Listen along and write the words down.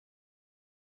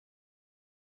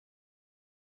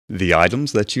The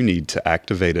items that you need to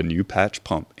activate a new patch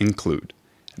pump include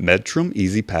Medtrum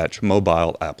EasyPatch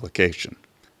mobile application,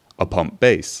 a pump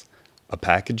base, a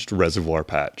packaged reservoir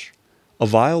patch, a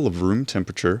vial of room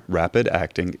temperature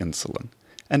rapid-acting insulin,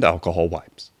 and alcohol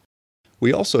wipes.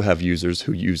 We also have users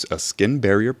who use a skin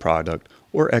barrier product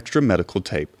or extra medical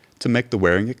tape to make the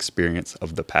wearing experience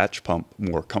of the patch pump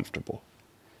more comfortable.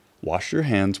 Wash your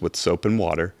hands with soap and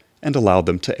water and allow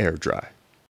them to air dry.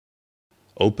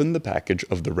 Open the package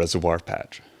of the reservoir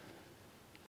patch.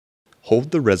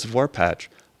 Hold the reservoir patch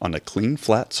on a clean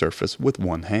flat surface with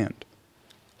one hand.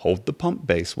 Hold the pump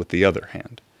base with the other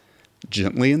hand.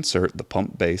 Gently insert the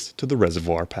pump base to the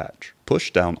reservoir patch.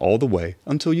 Push down all the way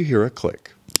until you hear a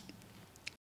click.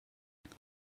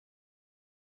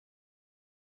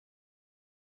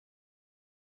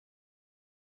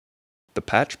 The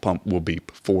patch pump will beep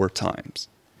 4 times.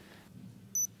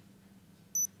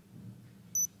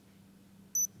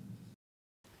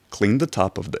 Clean the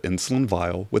top of the insulin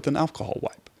vial with an alcohol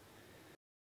wipe.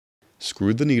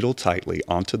 Screw the needle tightly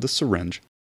onto the syringe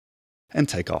and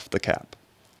take off the cap.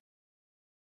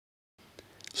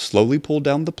 Slowly pull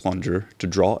down the plunger to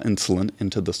draw insulin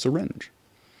into the syringe.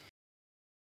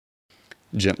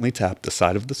 Gently tap the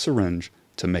side of the syringe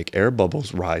to make air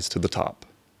bubbles rise to the top.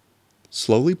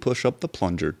 Slowly push up the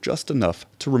plunger just enough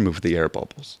to remove the air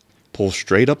bubbles. Pull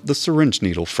straight up the syringe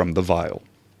needle from the vial.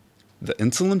 The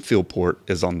insulin fill port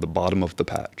is on the bottom of the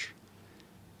patch.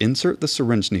 Insert the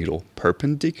syringe needle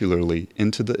perpendicularly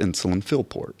into the insulin fill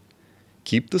port.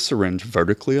 Keep the syringe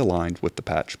vertically aligned with the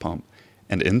patch pump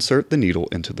and insert the needle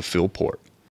into the fill port.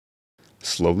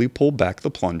 Slowly pull back the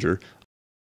plunger.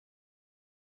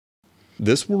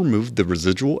 This will remove the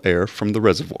residual air from the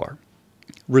reservoir.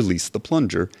 Release the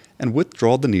plunger and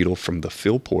withdraw the needle from the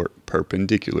fill port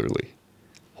perpendicularly.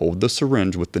 Hold the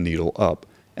syringe with the needle up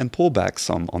and pull back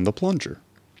some on the plunger.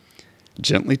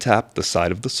 Gently tap the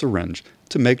side of the syringe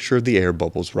to make sure the air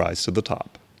bubbles rise to the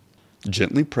top.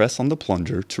 Gently press on the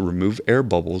plunger to remove air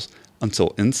bubbles until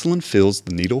insulin fills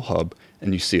the needle hub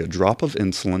and you see a drop of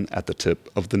insulin at the tip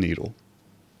of the needle.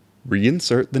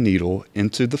 Reinsert the needle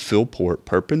into the fill port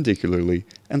perpendicularly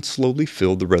and slowly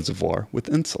fill the reservoir with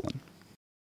insulin.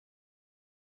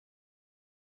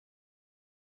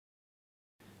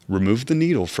 Remove the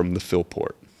needle from the fill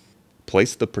port.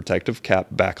 Place the protective cap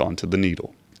back onto the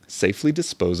needle. Safely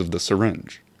dispose of the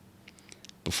syringe.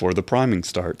 Before the priming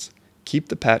starts, keep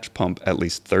the patch pump at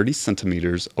least 30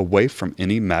 centimeters away from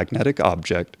any magnetic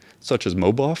object such as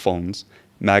mobile phones,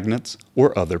 magnets,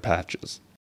 or other patches.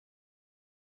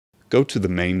 Go to the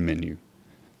main menu.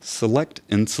 Select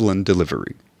Insulin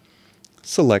Delivery.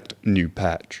 Select New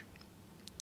Patch.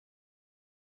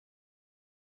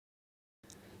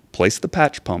 Place the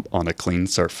patch pump on a clean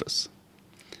surface.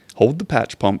 Hold the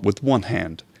patch pump with one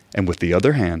hand, and with the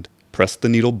other hand, press the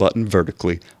needle button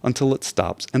vertically until it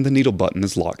stops and the needle button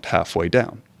is locked halfway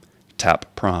down.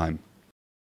 Tap Prime.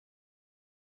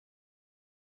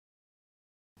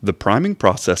 The priming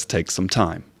process takes some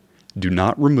time. Do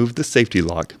not remove the safety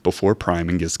lock before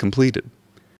priming is completed.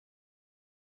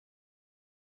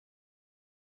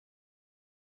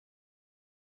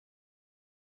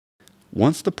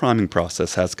 Once the priming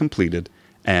process has completed,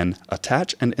 an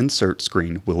Attach and Insert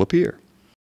screen will appear.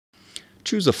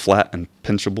 Choose a flat and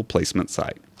pinchable placement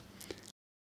site.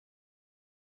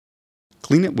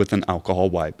 Clean it with an alcohol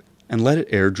wipe and let it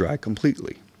air dry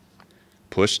completely.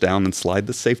 Push down and slide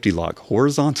the safety lock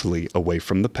horizontally away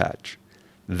from the patch.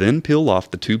 Then peel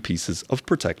off the 2 pieces of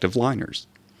protective liners.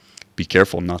 Be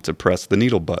careful not to press the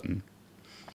needle button.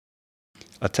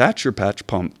 Attach your patch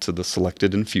pump to the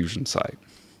selected infusion site.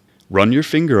 Run your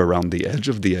finger around the edge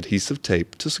of the adhesive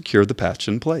tape to secure the patch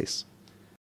in place.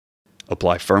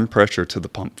 Apply firm pressure to the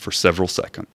pump for several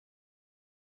seconds.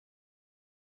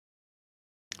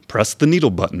 Press the needle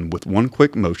button with one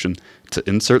quick motion to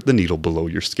insert the needle below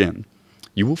your skin.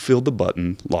 You will feel the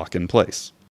button lock in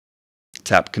place.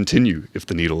 Tap Continue if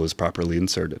the needle is properly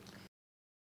inserted.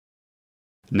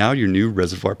 Now your new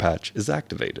reservoir patch is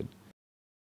activated.